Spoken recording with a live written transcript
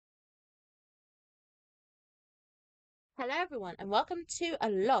Hello, everyone, and welcome to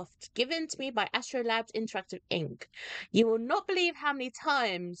Aloft, given to me by Astrolabe's Interactive Ink. You will not believe how many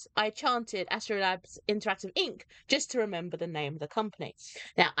times I chanted Astrolabe's Interactive Ink just to remember the name of the company.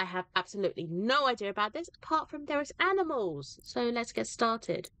 Now, I have absolutely no idea about this, apart from there is animals. So let's get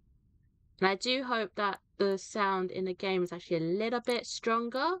started. And I do hope that the sound in the game is actually a little bit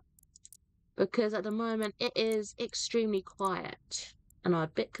stronger, because at the moment it is extremely quiet. And I'm a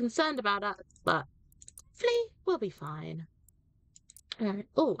bit concerned about that, but hopefully we'll be fine.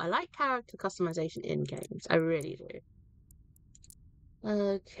 Oh, I like character customization in games. I really do.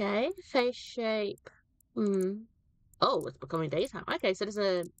 Okay, face shape. Oh, it's becoming daytime. Okay, so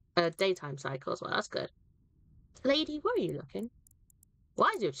there's a daytime cycle as well. That's good. Lady, where are you looking?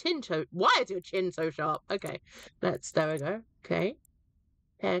 Why is your chin so sharp? Okay, there we go. Okay.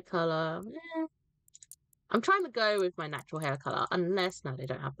 Hair color. I'm trying to go with my natural hair color, unless no, they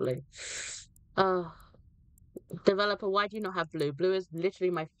don't have blue. Oh, developer, why do you not have blue? Blue is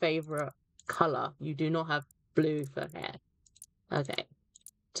literally my favorite color. You do not have blue for hair. Okay.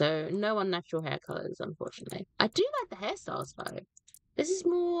 So no unnatural hair colors, unfortunately. I do like the hairstyles though. This is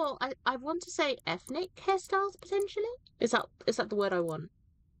more I want to say ethnic hairstyles potentially. Is that the word I want?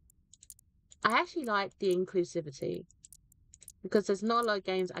 I actually like the inclusivity, because there's not a lot of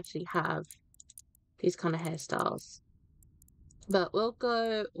games that actually have these kind of hairstyles. But we'll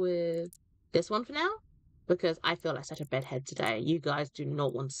go with this one for now, because I feel like such a bedhead today. You guys do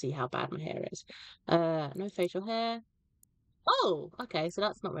not want to see how bad my hair is. No facial hair. Oh, okay, so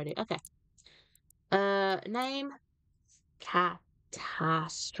that's not ready. Okay. Name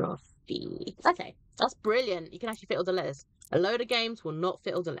Katastrophy. Okay, that's brilliant. You can actually fit all the letters. A load of games will not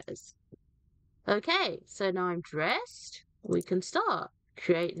fit all the letters. Okay, so now I'm dressed. We can start.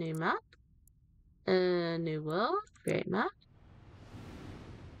 Create new map. New world. Create map.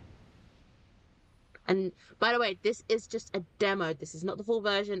 And by the way, this is just a demo. This is not the full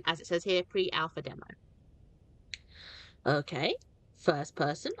version, as it says here, pre-alpha demo. Okay, first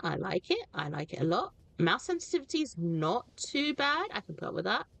person. I like it. I like it a lot. Mouse sensitivity is not too bad. I can put up with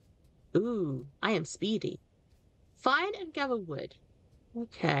that. Ooh, I am speedy. Find and gather wood.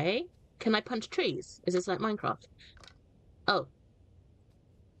 Okay. Can I punch trees? Is this like Minecraft? Oh.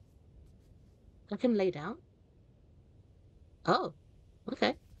 I can lay down? Oh.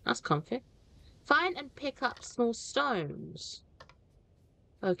 Okay. That's comfy. Find and pick up small stones.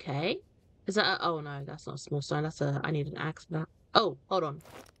 Okay. Is that oh no, that's not a small stone. I need an axe for that. Oh, hold on.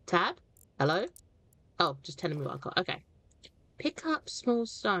 Tab? Hello? Oh, just telling me what I got. Okay. Pick up small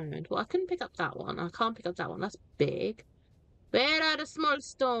stone. Well, I couldn't pick up that one. I can't pick up that one. That's big. Where are the small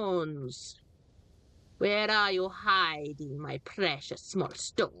stones? Where are you hiding, my precious small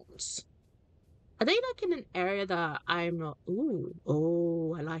stones? Are they like in an area that I'm not? Ooh,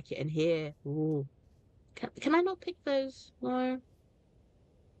 oh, I like it in here. Ooh, can I not pick those? No.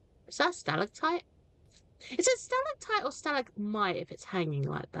 Is that a stalactite? Is it stalactite or stalagmite if it's hanging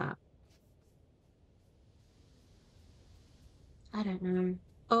like that? I don't know.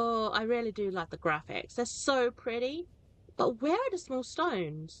 Oh, I really do like the graphics. They're so pretty. But where are the small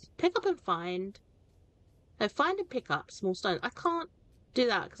stones? Pick up and find. No, find and pick up small stones. I can't do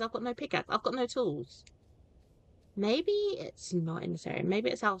that because I've got no pickaxe. I've got no tools. Maybe it's not in this area. Maybe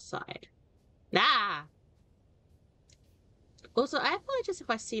it's outside. Ah! Also, I apologize if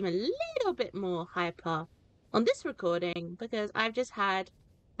I seem a little bit more hyper on this recording, because I've just had,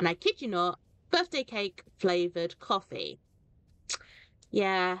 and I kid you not, birthday cake flavored coffee.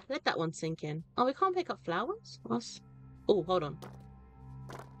 Yeah, let that one sink in. Oh, we can't pick up flowers? Oh, hold on.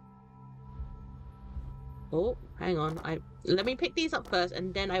 Oh, hang on. Let me pick these up first,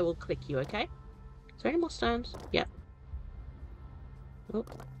 and then I will click you, okay? Is there any more stones? Yep. Oh,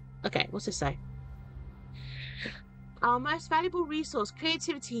 okay. What's this say? Our most valuable resource,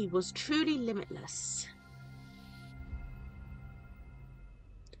 creativity, was truly limitless.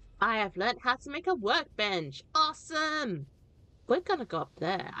 I have learned how to make a workbench. Awesome! We're gonna go up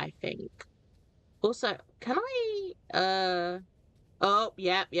there, I think. Also, can I, oh,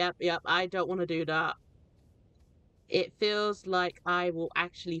 yep. I don't want to do that. It feels like I will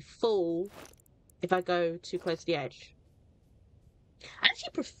actually fall if I go too close to the edge. I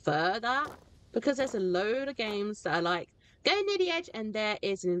actually prefer that, because there's a load of games that are like, go near the edge and there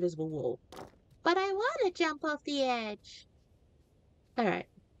is an invisible wall. But I want to jump off the edge. Alright.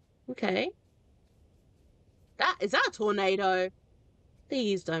 Okay. Is that a tornado?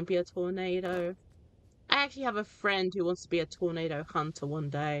 Please don't be a tornado. I actually have a friend who wants to be a tornado hunter one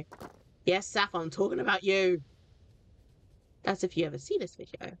day. Yes, Saf, I'm talking about you. That's if you ever see this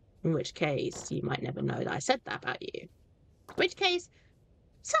video. In which case, you might never know that I said that about you. In which case,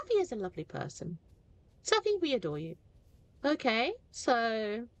 Safi is a lovely person. Safi, we adore you. Okay,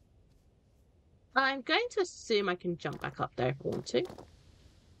 so I'm going to assume I can jump back up there if I want to.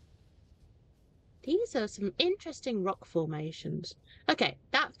 These are some interesting rock formations. Okay,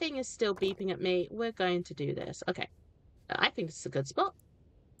 that thing is still beeping at me. We're going to do this. Okay, I think this is a good spot.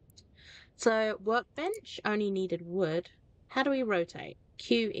 So workbench only needed wood. How do we rotate?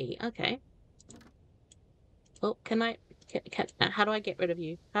 QE. Okay. Oh, can I? How do I get rid of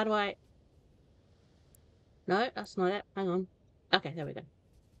you? How do I? No, that's not it. Hang on. Okay, there we go.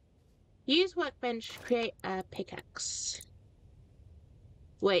 Use workbench. Create a pickaxe.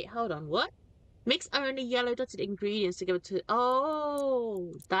 Wait, hold on. What? Mix only yellow dotted ingredients to give it to.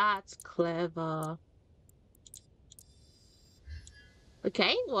 Oh, that's clever.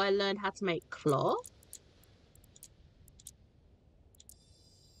 Okay, well, I learned how to make cloth.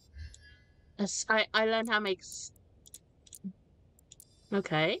 I learned how to make.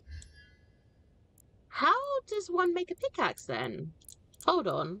 Okay. How does one make a pickaxe then? Hold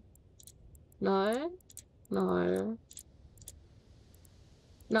on. No, no,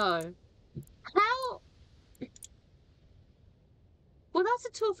 no. How? Well, that's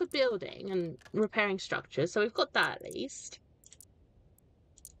a tool for building and repairing structures, so we've got that at least.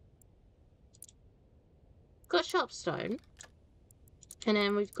 Got sharpstone. And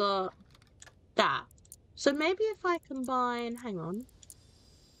then we've got that. So maybe if I combine, hang on.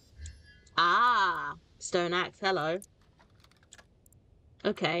 Ah, stone axe, hello.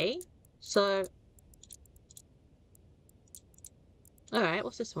 Okay, so, all right,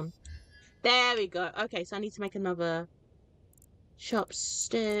 what's this one? There we go. Okay, so I need to make another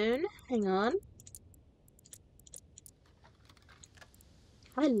sharpstone. Hang on.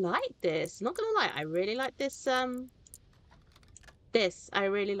 I like this. Not gonna lie, I really like this. I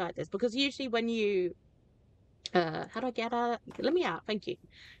really like this because usually when you, how do I get out? Let me out. Thank you.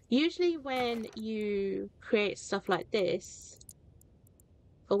 Usually when you create stuff like this,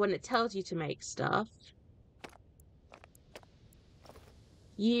 or when it tells you to make stuff,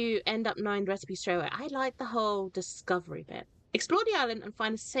 you end up knowing the recipe straight away. I like the whole discovery bit. Explore the island and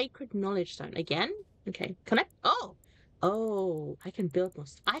find a sacred knowledge stone. Again? Okay. Can I? Oh! Oh, I can build more.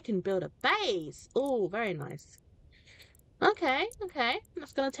 I can build a base. Oh, very nice. Okay, okay.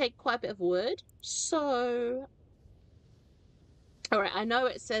 That's going to take quite a bit of wood. So, alright, I know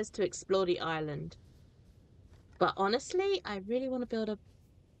it says to explore the island. But honestly, I really want to build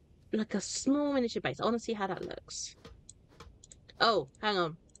like a small miniature base. I want to see how that looks. Oh, hang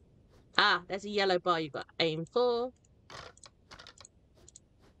on. Ah, there's a yellow bar you've got to aim for.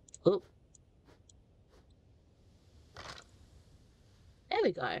 Oh. There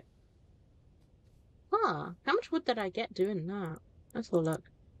we go. Ah, how much wood did I get doing that? Let's have a look.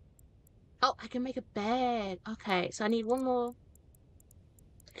 Oh, I can make a bed. Okay, so I need one more.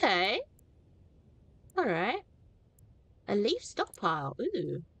 Okay. Alright. A leaf stockpile.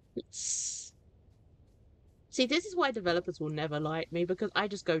 Ooh. See, this is why developers will never like me, because I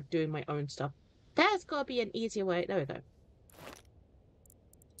just go doing my own stuff. There's got to be an easier way. There we go.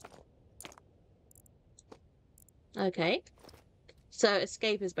 Okay. So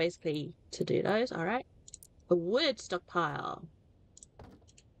escape is basically to do those. Alright. A wood stockpile.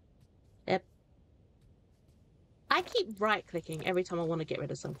 Yep. I keep right-clicking every time I want to get rid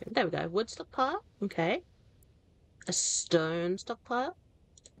of something. There we go. Wood stockpile. Okay. A stone stockpile.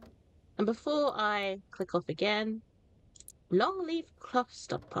 And before I click off again, long leaf cloth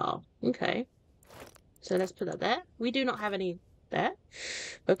stockpile. Okay. So let's put that there. We do not have any there.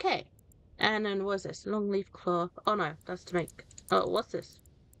 Okay. And then what's this? Long leaf cloth. Oh no, that's to make. Oh, what's this?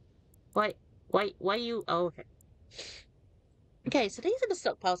 Why you? Oh, okay. Okay, so these are the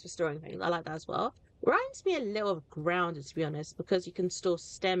stockpiles for storing things. I like that as well. Reminds me a little of grounded, to be honest, because you can store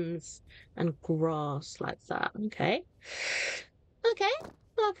stems and grass like that. Okay. Okay.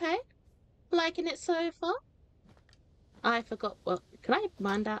 Okay. Liking it so far. I forgot. Well, can I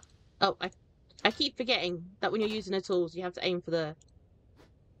mind that? Oh, I keep forgetting that when you're using the tools, you have to aim for the.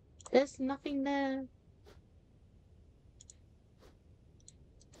 There's nothing there.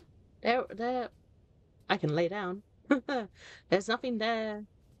 There. I can lay down. There's nothing there.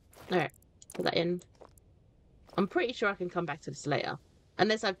 All right, put that in. I'm pretty sure I can come back to this later,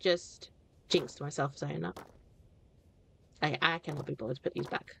 unless I've just jinxed myself saying that. I cannot be bothered to put these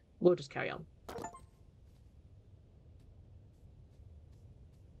back. We'll just carry on.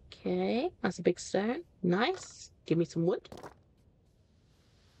 Okay, that's a big stone. Nice. Give me some wood.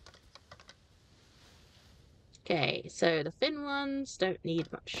 Okay, so the thin ones don't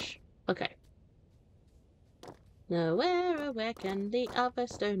need much. Okay. Now where can the other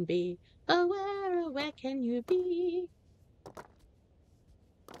stone be? Oh, where can you be?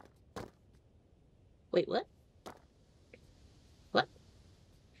 Wait, what?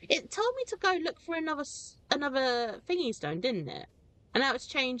 It told me to go look for another thingy stone, didn't it? And now it's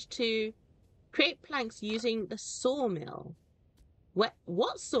changed to create planks using the sawmill.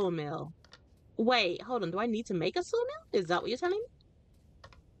 What sawmill? Wait, hold on. Do I need to make a sawmill? Is that what you're telling me?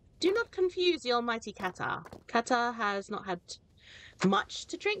 Do not confuse the almighty Kata. Kata has not had much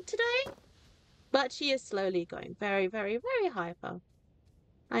to drink today, but she is slowly going very, very, very hyper.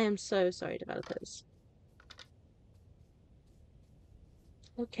 I am so sorry, developers.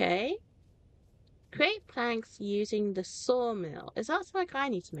 Okay. Create planks using the sawmill. Is that something I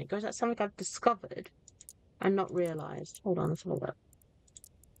need to make, or is that something I've discovered and not realized? Hold on, let's have a look.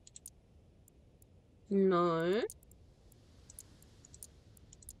 No.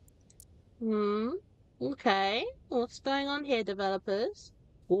 Okay. What's going on here, developers?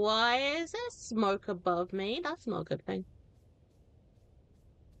 Why is there smoke above me? That's not a good thing.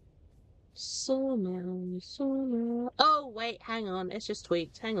 Sawmill. Oh, wait, hang on. It's just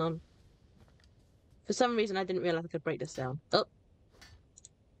tweaked. Hang on. For some reason, I didn't realize I could break this down. Oh.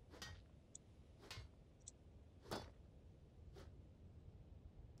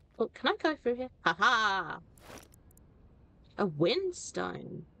 Oh, can I go through here? Haha! A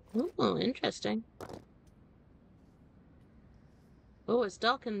windstone. Oh, interesting. Oh, it's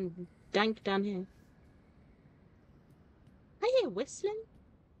dark and dank down here. I hear whistling.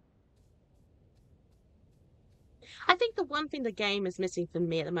 I think the one thing the game is missing for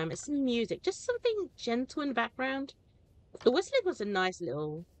me at the moment is some music. Just something gentle in the background. The whistling was a nice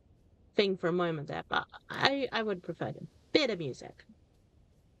little thing for a moment there, but I would prefer a bit of music.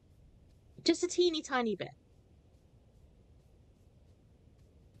 Just a teeny tiny bit.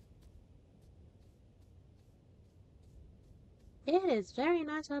 It is very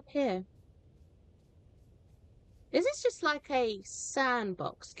nice up here. Is this just like a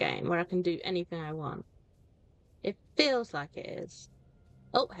sandbox game where I can do anything I want? It feels like it is.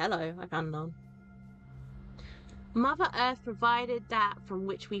 Oh, hello, I found none. Mother Earth provided that from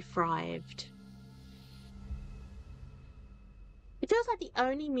which we thrived. It feels like the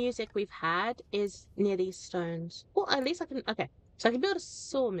only music we've had is near these stones. Well, at least I can... Okay, so I can build a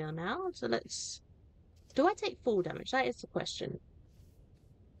sawmill now. So let's... Do I take full damage? That is the question.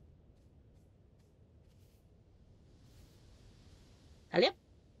 Hello?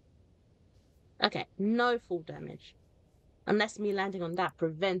 Okay, no full damage. Unless me landing on that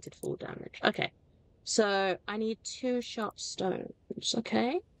prevented full damage. Okay, so I need 2 sharp stones.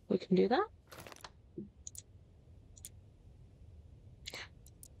 Okay, we can do that.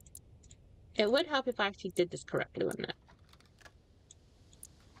 It would help if I actually did this correctly, wouldn't it?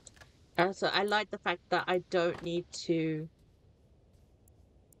 Also, I like the fact that I don't need to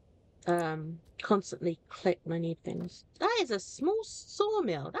constantly click when I need things. That is a small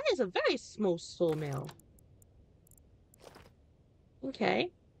sawmill. That is a very small sawmill.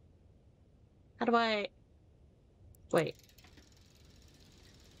 Okay. How do I... Wait.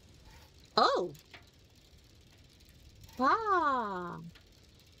 Oh! Ah!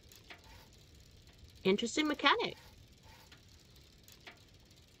 Interesting mechanic.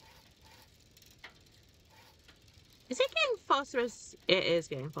 Is it getting faster as... It is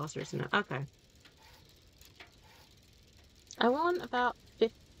getting faster, isn't it? Okay. I want about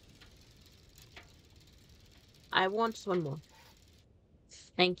 50... I want just one more.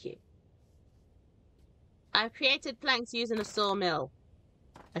 Thank you. I've created planks using a sawmill.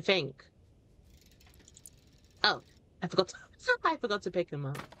 I think. Oh, I forgot to... I forgot to pick them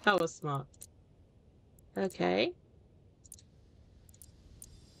up. That was smart. Okay.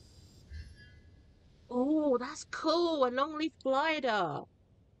 Oh, that's cool. A long-leaf glider.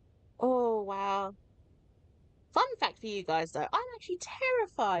 Oh, wow. Fun fact for you guys, though. I'm actually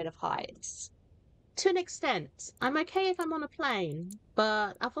terrified of heights. To an extent. I'm okay if I'm on a plane,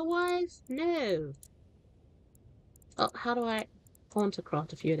 but otherwise, no. Oh, how do I want to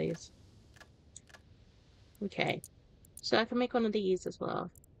craft a few of these? Okay. So I can make one of these as well.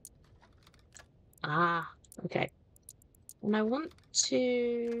 Ah, okay. And I want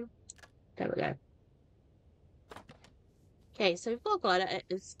to... There we go. Okay, so we've got a glider.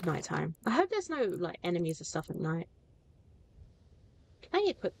 It's nighttime. I hope there's no, like, enemies or stuff at night. Can I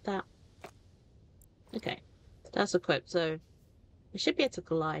equip that? Okay. That's equipped, so we should be able to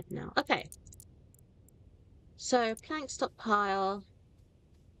glide now. Okay. So, plank stockpile.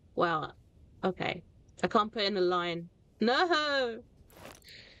 Well, okay. I can't put in a line. No!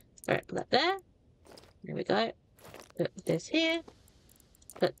 Alright, put that there. There we go. Put this here.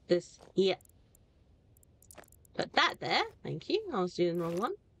 Put this here. Put that there. Thank you. I was doing the wrong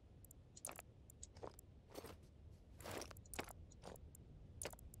one.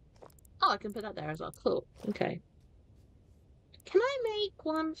 Oh, I can put that there as well. Cool. Okay. Can I make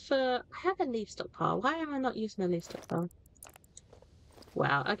one for... I have a leaf stockpile. Why am I not using a leaf stockpile?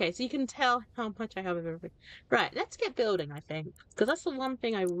 Wow. Okay, so you can tell how much I have of everything. Right, let's get building, I think. Because that's the one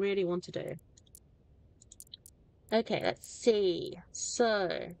thing I really want to do. Okay, let's see.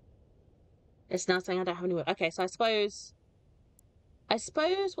 So... It's now saying I don't have any wood. Okay, so I suppose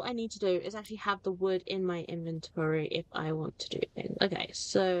what I need to do is actually have the wood in my inventory if I want to do things. Okay,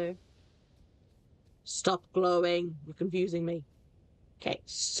 so... Stop glowing. You're confusing me. Okay,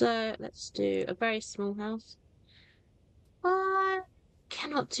 so let's do a very small house. I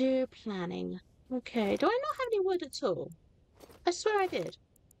cannot do planning. Okay, do I not have any wood at all? I swear I did.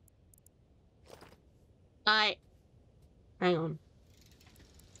 Hang on.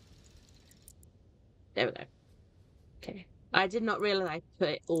 There we go. Okay. I did not realize I put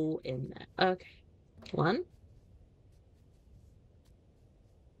it all in there. Okay. One.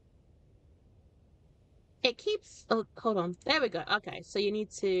 It keeps... Oh, hold on. There we go. Okay, so you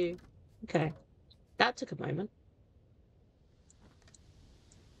need to... Okay. That took a moment.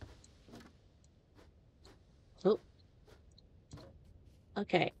 Oh.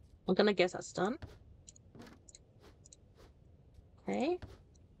 Okay. I'm gonna guess that's done. Okay.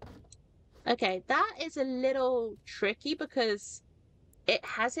 Okay, that is a little tricky because it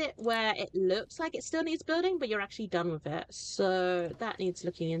has it where it looks like it still needs building, but you're actually done with it. So that needs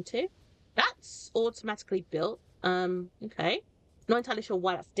looking into. That's automatically built. Okay. Not entirely sure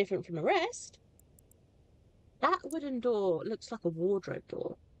why that's different from the rest. That wooden door looks like a wardrobe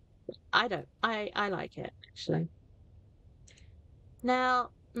door. I like it, actually. Now,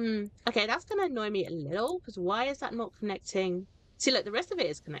 okay, that's gonna annoy me a little, because why is that not connecting? See, look, the rest of it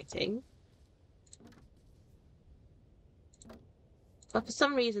is connecting. But for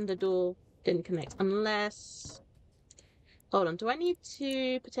some reason, the door didn't connect, unless... Hold on, do I need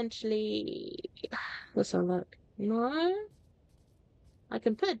to potentially... Let's have a look. No? I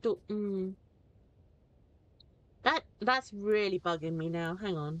can put a door... That's really bugging me now.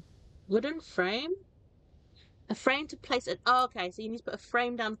 Hang on. Wooden frame? A frame to place it. Oh, okay, so you need to put a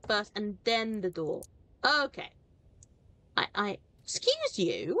frame down first and then the door. Okay. Excuse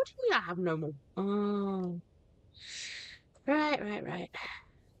you? What do you mean I have no more? Oh. Right.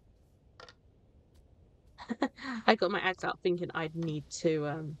 I got my axe out thinking I'd need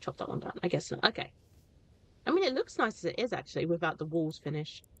to chop that one down. I guess not. Okay. I mean, it looks nice as it is, actually, without the walls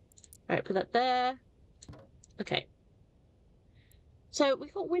finished. Alright, put that there. Okay. So,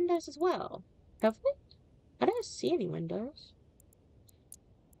 we've got windows as well. Have we? I don't see any windows.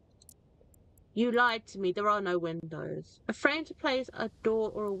 You lied to me. There are no windows. A frame to place a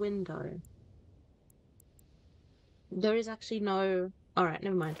door or a window. There is actually no... Alright,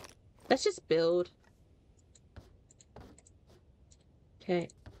 never mind. Let's just build. Okay.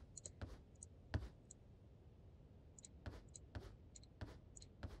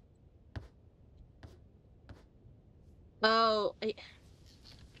 Oh,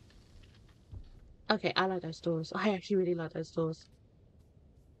 okay, I like those doors. I actually really like those doors.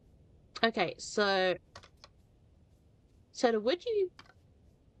 Okay, so the wood you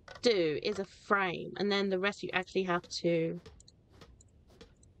do is a frame, and then the rest you actually have to...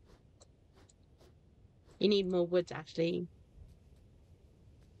 You need more wood to actually...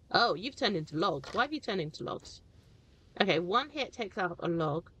 Oh, you've turned into logs. Why have you turned into logs? Okay, one hit takes out a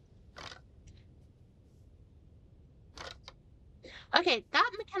log. Okay, that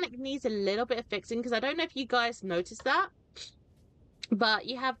mechanic needs a little bit of fixing, because I don't know if you guys noticed that, but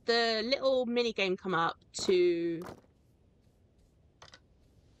you have the little mini game come up to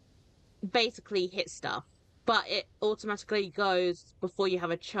basically hit stuff, but it automatically goes before you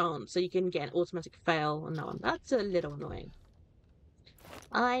have a chance, so you can get an automatic fail on that one. That's a little annoying.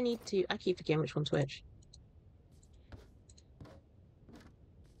 I keep forgetting which one's which.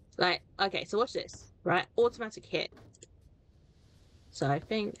 Like, okay, so watch this, right? Automatic hit. So I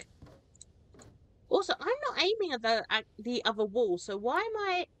think... Also, I'm not aiming at the other wall, so why am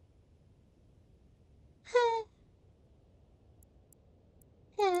I...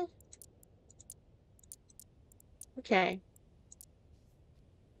 Okay.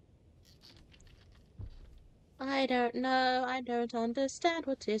 I don't know. I don't understand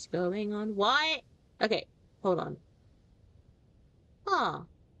what is going on. Why? Okay, hold on. Ah,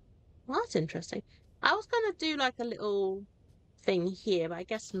 well, that's interesting. I was gonna do like a little thing here, but I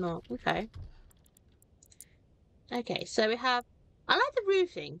guess not. Okay. Okay, so we have... I like the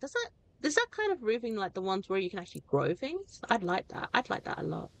roofing. Does that kind of roofing like the ones where you can actually grow things? I'd like that. I'd like that a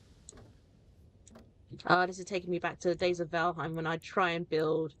lot. Oh, this is taking me back to the days of Valheim when I'd try and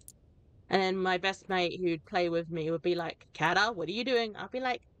build. And then my best mate who'd play with me would be like, Kata, what are you doing? I'll be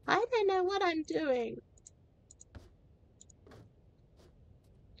like, I don't know what I'm doing.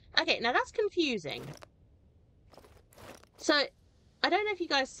 Okay, now that's confusing. So, I don't know if you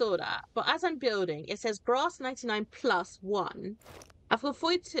guys saw that, but as I'm building, it says grass 99 plus 1. I've got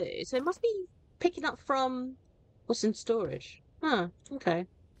void 2, so it must be picking up from what's in storage. Huh, okay.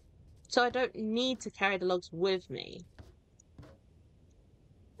 So I don't need to carry the logs with me.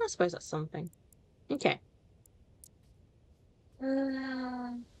 I suppose that's something. Okay.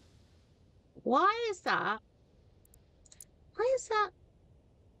 Why is that? Why is that?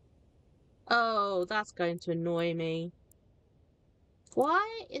 Oh, that's going to annoy me.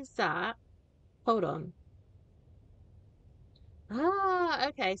 Why is that? Hold on. Ah,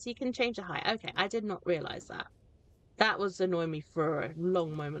 okay, so you can change the height. Okay, I did not realize that. That was annoying me for a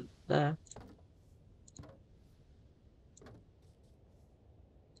long moment there.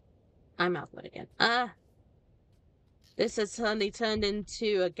 I'm out of it again. Ah, this has suddenly turned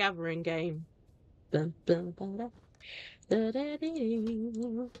into a gathering game. Bum, bum, bum, da, da, da,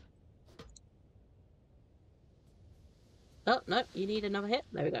 dee. Oh, no, you need another hit.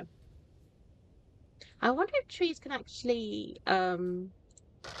 There we go. I wonder if trees can actually, because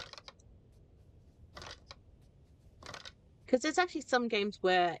there's actually some games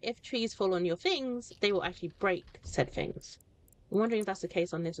where if trees fall on your things, they will actually break said things. I'm wondering if that's the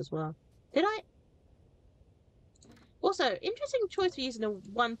case on this as well. Did I? Also, interesting choice for using the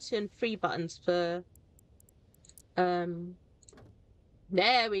 1, 2, and 3 buttons for, there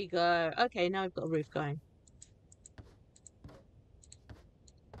we go. Okay, now we've got a roof going.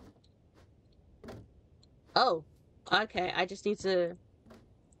 Oh, okay, I just need to...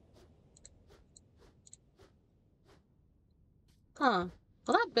 Huh.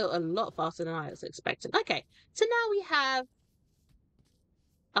 Well, that built a lot faster than I was expecting. Okay, so now we have...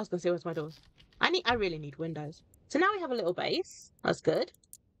 I was gonna say, where's my doors? I really need windows. So now we have a little base. That's good.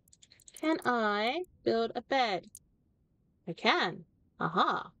 Can I build a bed? I can.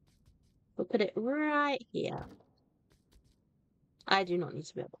 Aha. We'll put it right here. I do not need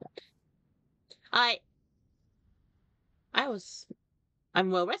to build a bed. I'm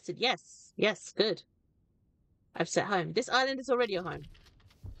well rested. Yes. Yes, good. I've set home. This island is already a home.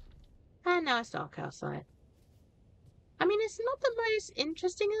 And now it's dark outside. I mean, it's not the most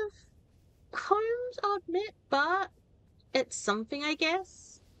interesting of homes, I'll admit, but it's something, I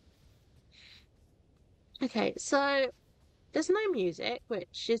guess. Okay, so there's no music,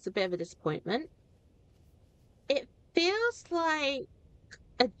 which is a bit of a disappointment. It feels like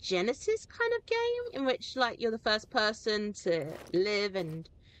a Genesis kind of game in which, like, you're the first person to live and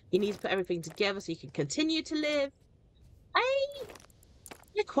you need to put everything together so you can continue to live. I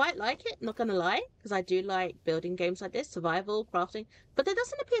quite like it, not gonna lie, because I do like building games like this, survival, crafting, but there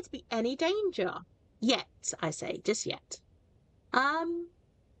doesn't appear to be any danger. Yet, I say, just yet. Um,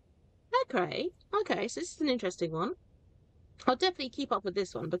 okay. Okay, so this is an interesting one. I'll definitely keep up with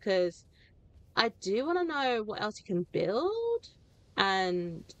this one because I do want to know what else you can build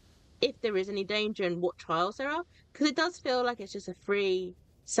and if there is any danger and what trials there are, because it does feel like it's just a free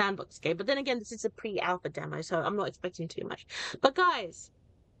sandbox game. But then again, this is a pre-alpha demo, so I'm not expecting too much. But guys,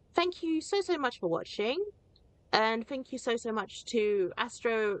 thank you so much for watching. And thank you so much to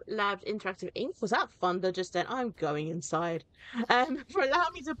Astrolabe Interactive Inc. Was that thunder just then? I'm going inside. For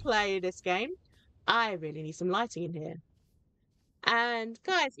allowing me to play this game. I really need some lighting in here. And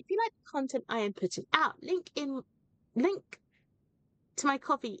guys, if you like the content I am putting out, link to my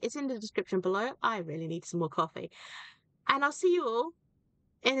coffee is in the description below. I really need some more coffee. And I'll see you all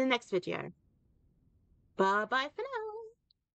in the next video. Bye bye for now.